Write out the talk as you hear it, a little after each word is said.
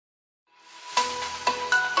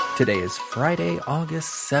Today is Friday,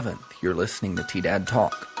 August 7th. You're listening to T-Dad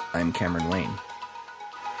Talk. I'm Cameron Wayne.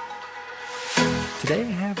 Today,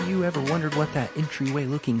 have you ever wondered what that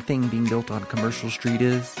entryway-looking thing being built on Commercial Street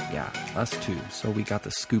is? Yeah, us too. So we got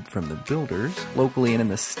the scoop from the builders. Locally and in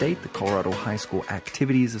the state, the Colorado High School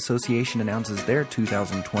Activities Association announces their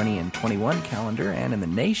 2020 and 21 calendar, and in the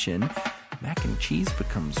nation, mac and cheese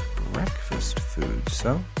becomes breakfast food.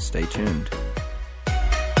 So stay tuned.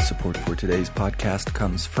 Support for today's podcast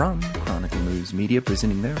comes from Chronicle News Media,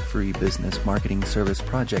 presenting their free business marketing service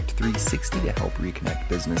Project 360 to help reconnect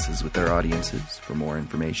businesses with their audiences. For more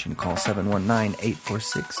information, call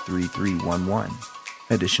 719-846-3311.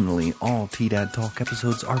 Additionally, all T-Dad Talk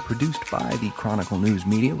episodes are produced by the Chronicle News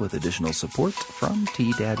Media with additional support from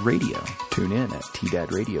T-Dad Radio. Tune in at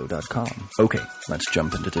tdadradio.com. Okay, let's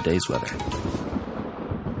jump into today's weather.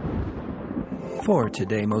 For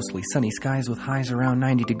today, mostly sunny skies with highs around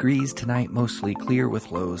 90 degrees. Tonight, mostly clear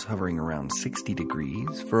with lows hovering around 60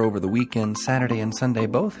 degrees. For over the weekend, Saturday and Sunday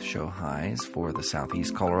both show highs for the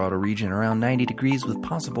southeast Colorado region around 90 degrees with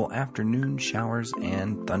possible afternoon showers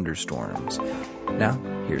and thunderstorms. Now,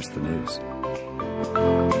 here's the news.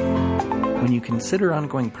 When you consider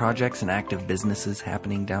ongoing projects and active businesses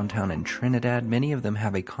happening downtown in Trinidad, many of them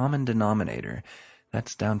have a common denominator.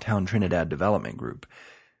 That's Downtown Trinidad Development Group.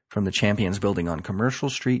 From the Champions Building on Commercial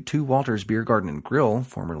Street to Walter's Beer Garden and Grill,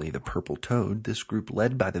 formerly the Purple Toad, this group,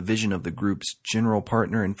 led by the vision of the group's general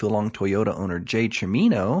partner and Philong Toyota owner Jay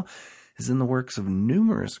Chimino, is in the works of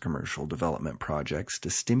numerous commercial development projects to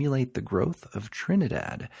stimulate the growth of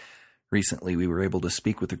Trinidad. Recently, we were able to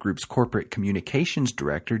speak with the group's corporate communications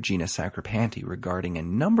director, Gina Sacripanti, regarding a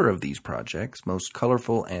number of these projects. Most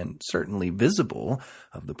colorful and certainly visible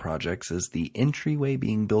of the projects is the entryway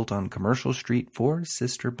being built on Commercial Street for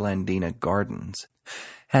Sister Blandina Gardens.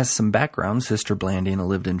 As some background, Sister Blandina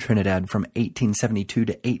lived in Trinidad from 1872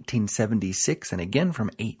 to 1876 and again from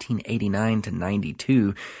 1889 to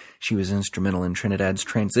 92. She was instrumental in Trinidad's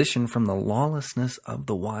transition from the lawlessness of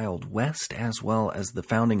the Wild West as well as the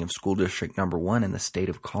founding of School District No. 1 in the state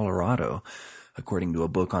of Colorado. According to a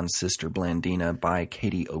book on Sister Blandina by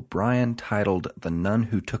Katie O'Brien titled The Nun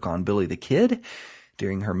Who Took on Billy the Kid,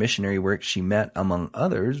 during her missionary work, she met, among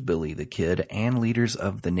others, Billy the Kid and leaders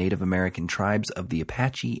of the Native American tribes of the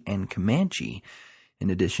Apache and Comanche. In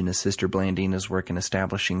addition to Sister Blandina's work in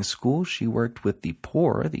establishing schools, she worked with the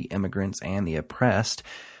poor, the immigrants, and the oppressed.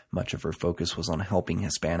 Much of her focus was on helping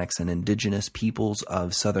Hispanics and indigenous peoples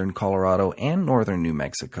of southern Colorado and northern New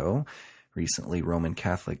Mexico. Recently, Roman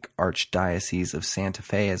Catholic Archdiocese of Santa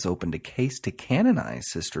Fe has opened a case to canonize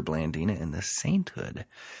Sister Blandina in the sainthood.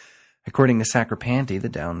 According to Sacripanti, the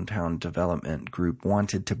Downtown Development Group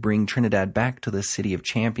wanted to bring Trinidad back to the city of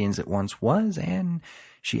champions it once was, and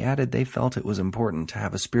she added they felt it was important to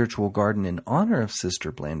have a spiritual garden in honor of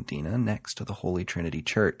Sister Blandina next to the Holy Trinity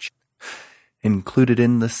Church. Included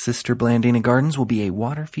in the Sister Blandina Gardens will be a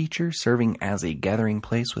water feature serving as a gathering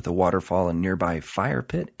place with a waterfall and nearby fire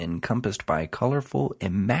pit encompassed by colorful,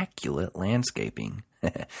 immaculate landscaping.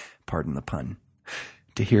 Pardon the pun.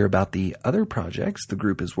 To hear about the other projects the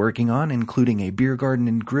group is working on, including a beer garden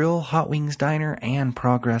and grill, Hot Wings Diner, and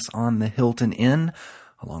progress on the Hilton Inn,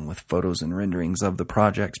 along with photos and renderings of the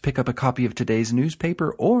projects, pick up a copy of today's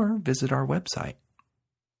newspaper or visit our website.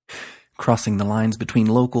 Crossing the lines between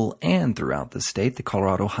local and throughout the state, the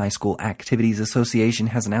Colorado High School Activities Association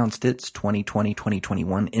has announced its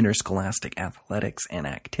 2020-2021 Interscholastic Athletics and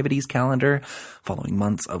Activities calendar. Following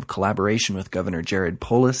months of collaboration with Governor Jared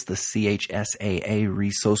Polis, the CHSAA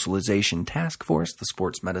Resocialization Task Force, the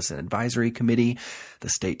Sports Medicine Advisory Committee, the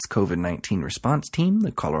state's COVID-19 response team,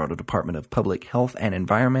 the Colorado Department of Public Health and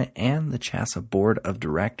Environment, and the CHSAA Board of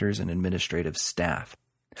Directors and Administrative Staff.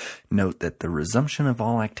 Note that the resumption of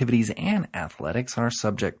all activities and athletics are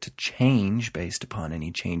subject to change based upon any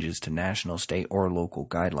changes to national, state, or local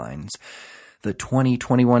guidelines. The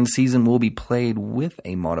 2021 season will be played with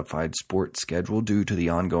a modified sports schedule due to the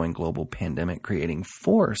ongoing global pandemic, creating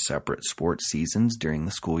 4 separate sports seasons during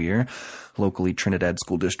the school year. Locally, Trinidad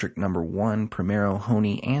School District No. 1, Primero,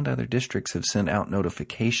 Honey, and other districts have sent out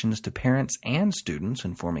notifications to parents and students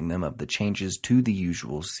informing them of the changes to the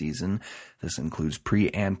usual season. This includes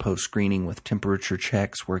pre- and post-screening with temperature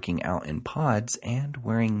checks, working out in pods, and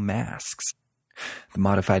wearing masks. The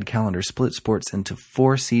modified calendar split sports into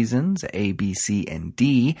 4 seasons, A, B, C, and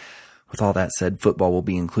D. With all that said, football will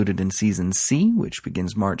be included in Season C, which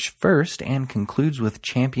begins March 1st and concludes with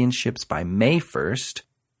championships by May 1st.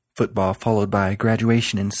 Football followed by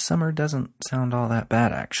graduation in summer doesn't sound all that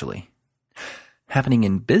bad, actually. Happening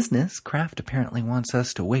in business, Kraft apparently wants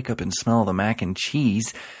us to wake up and smell the mac and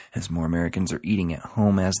cheese as more Americans are eating at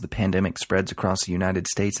home as the pandemic spreads across the United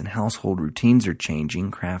States and household routines are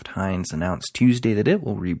changing. Kraft Heinz announced Tuesday that it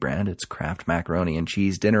will rebrand its Kraft macaroni and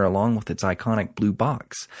cheese dinner along with its iconic blue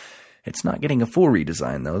box. It's not getting a full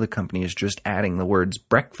redesign, though. The company is just adding the words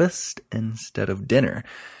breakfast instead of dinner.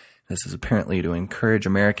 This is apparently to encourage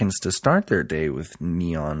Americans to start their day with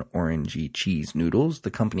neon orangey cheese noodles. The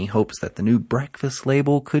company hopes that the new breakfast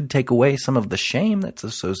label could take away some of the shame that's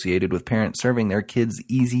associated with parents serving their kids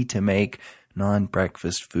easy-to-make,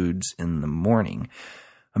 non-breakfast foods in the morning.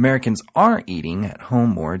 Americans are eating at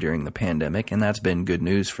home more during the pandemic, and that's been good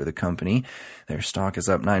news for the company. Their stock is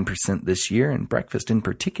up 9% this year, and breakfast in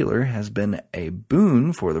particular has been a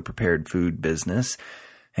boon for the prepared food business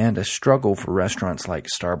and a struggle for restaurants like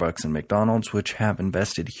Starbucks and McDonald's, which have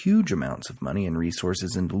invested huge amounts of money and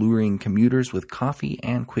resources into luring commuters with coffee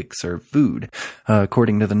and quick-serve food.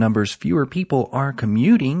 According to the numbers, fewer people are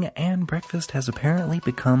commuting, and breakfast has apparently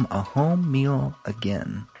become a home meal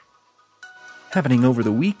again. Happening over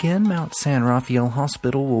the weekend, Mount San Rafael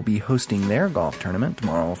Hospital will be hosting their golf tournament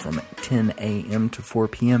tomorrow from 10 a.m. to 4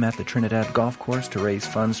 p.m. at the Trinidad Golf Course to raise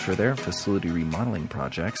funds for their facility remodeling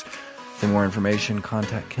projects. For more information,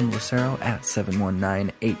 contact Ken Lucero at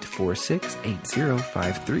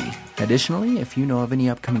 719-846-8053. Additionally, if you know of any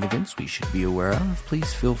upcoming events we should be aware of,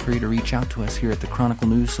 please feel free to reach out to us here at the Chronicle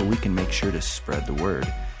News so we can make sure to spread the word.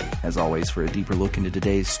 As always, for a deeper look into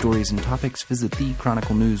today's stories and topics, visit the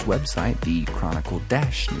Chronicle News website,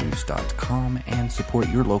 thechronicle-news.com, and support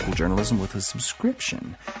your local journalism with a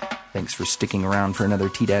subscription. Thanks for sticking around for another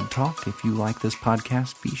T-Dad Talk. If you like this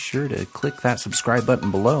podcast, be sure to click that subscribe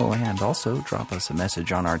button below and also drop us a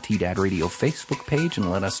message on our T-Dad Radio Facebook page and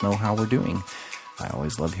let us know how we're doing. I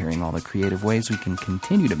always love hearing all the creative ways we can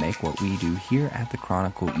continue to make what we do here at the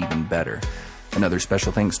Chronicle even better. Another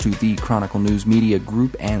special thanks to the Chronicle News Media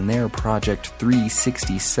Group and their Project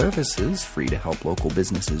 360 services, free to help local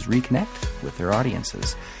businesses reconnect with their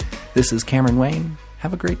audiences. This is Cameron Wayne.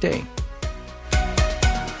 Have a great day.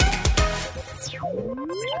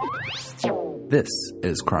 This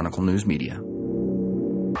is Chronicle News Media.